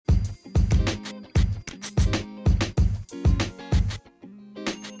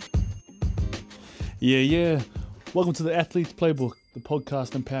Yeah. Welcome to the Athlete's Playbook, the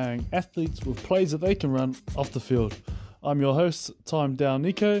podcast empowering athletes with plays that they can run off the field. I'm your host, Tyme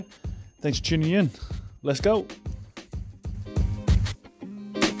Dow-Nikau. Thanks for tuning in. Let's go.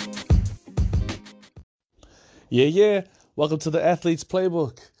 Yeah. Welcome to the Athlete's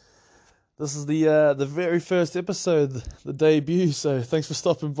Playbook. This is the very first episode, the debut. So thanks for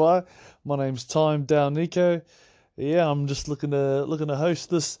stopping by. My name's Tyme Dow-Nikau. Yeah, I'm just looking to host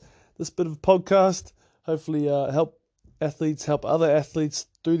this bit of podcast. Hopefully, help other athletes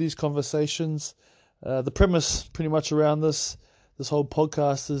through these conversations. The premise, pretty much around this whole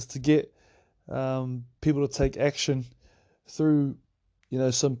podcast, is to get people to take action through,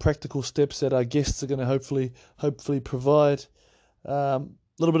 some practical steps that our guests are going to hopefully provide. A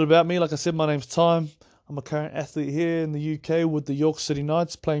little bit about me. Like I said, my name's Tyme. I'm a current athlete here in the UK with the York City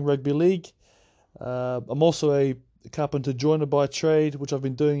Knights playing rugby league. I'm also a carpenter joiner by trade, which I've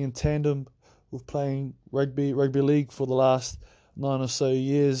been doing in tandem with playing rugby league for the last 9 or so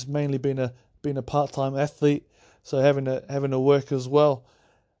years. Mainly been a part-time athlete, so having to work as well.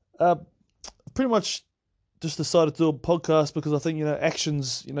 Pretty much just decided to do a podcast because I think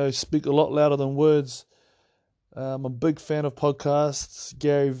actions speak a lot louder than words. I'm a big fan of podcasts,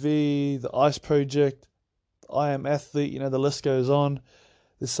 Gary Vee, the ICE Project, I Am Athlete. The list goes on.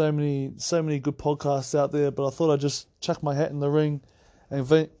 There's so many good podcasts out there, but I thought I'd just chuck my hat in the ring and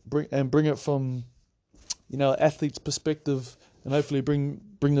bring it from athlete's perspective, and hopefully bring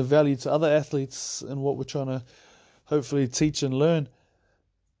the value to other athletes and what we're trying to hopefully teach and learn.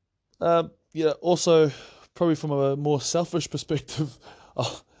 Also probably from a more selfish perspective,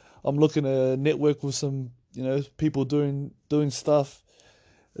 I'm looking to network with some people doing stuff.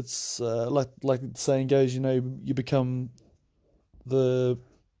 It's like the saying goes, you become the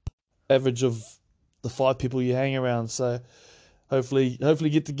average of the 5 people you hang around. So hopefully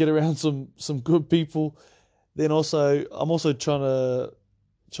get around some good people. Then also I'm also trying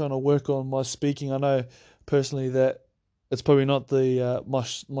to work on my speaking. I know personally that it's probably not the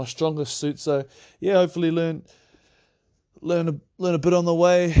my strongest suit. So yeah, hopefully learn a bit on the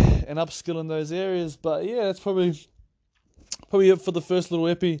way and upskill in those areas. But yeah, that's probably it for the first little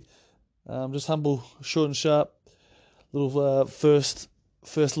epi. Just humble, short and sharp, little first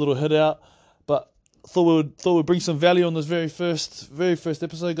little hit out. But thought we'd bring some value on this very first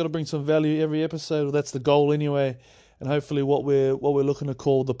episode. Got to bring some value every episode. Well, that's the goal anyway. And hopefully what we're looking to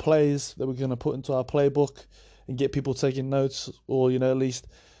call the plays that we're going to put into our playbook and get people taking notes, or at least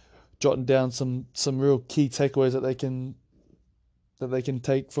jotting down some real key takeaways that they can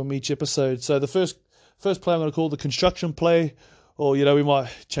take from each episode. So the first play I'm going to call the construction play, or we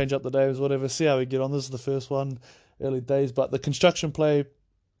might change up the names, whatever. See how we get on. This is the first one, early days, but the construction play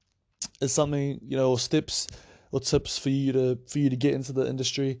is something or steps or tips for you to get into the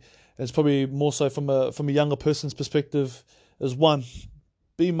industry. And it's probably more so from a younger person's perspective. Is one,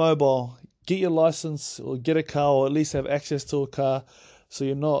 be mobile, get your license or get a car, or at least have access to a car, so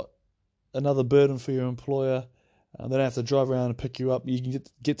you're not another burden for your employer. They don't have to drive around and pick you up. You can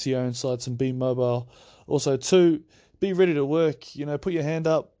get to your own sites and be mobile. Also, 2, be ready to work. Put your hand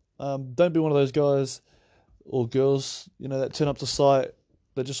up. Don't be one of those guys or girls, that turn up to site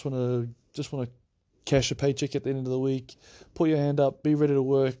that just want to cash a paycheck at the end of the week. Put your hand up. Be ready to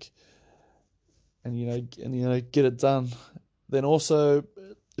work, and get it done. Then also,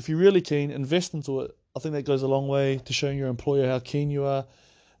 if you're really keen, invest into it. I think that goes a long way to showing your employer how keen you are.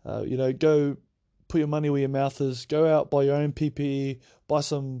 Go put your money where your mouth is. Go out, buy your own PPE, buy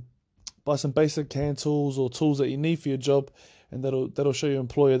some basic hand tools or tools that you need for your job, and that'll show your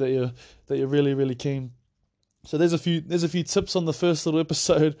employer that you're really, really keen. So there's a few tips on the first little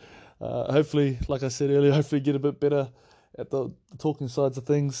episode. Hopefully, like I said earlier, hopefully get a bit better at the talking sides of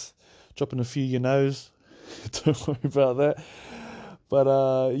things. Dropping a few your nose. Don't worry about that.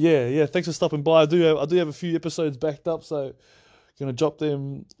 But yeah. Thanks for stopping by. I do have a few episodes backed up, so gonna drop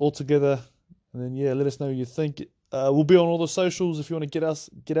them all together, and then let us know what you think. We'll be on all the socials if you want to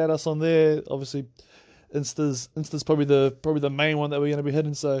get at us on there. Obviously, Insta's probably the main one that we're going to be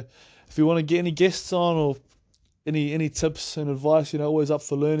hitting. So if you want to get any guests on or any tips and advice, always up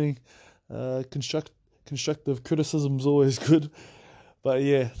for learning. Constructive criticism is always good. But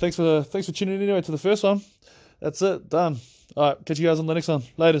yeah, thanks for tuning in anyway to the first one. That's it, done. All right, catch you guys on the next one.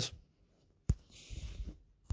 Laters.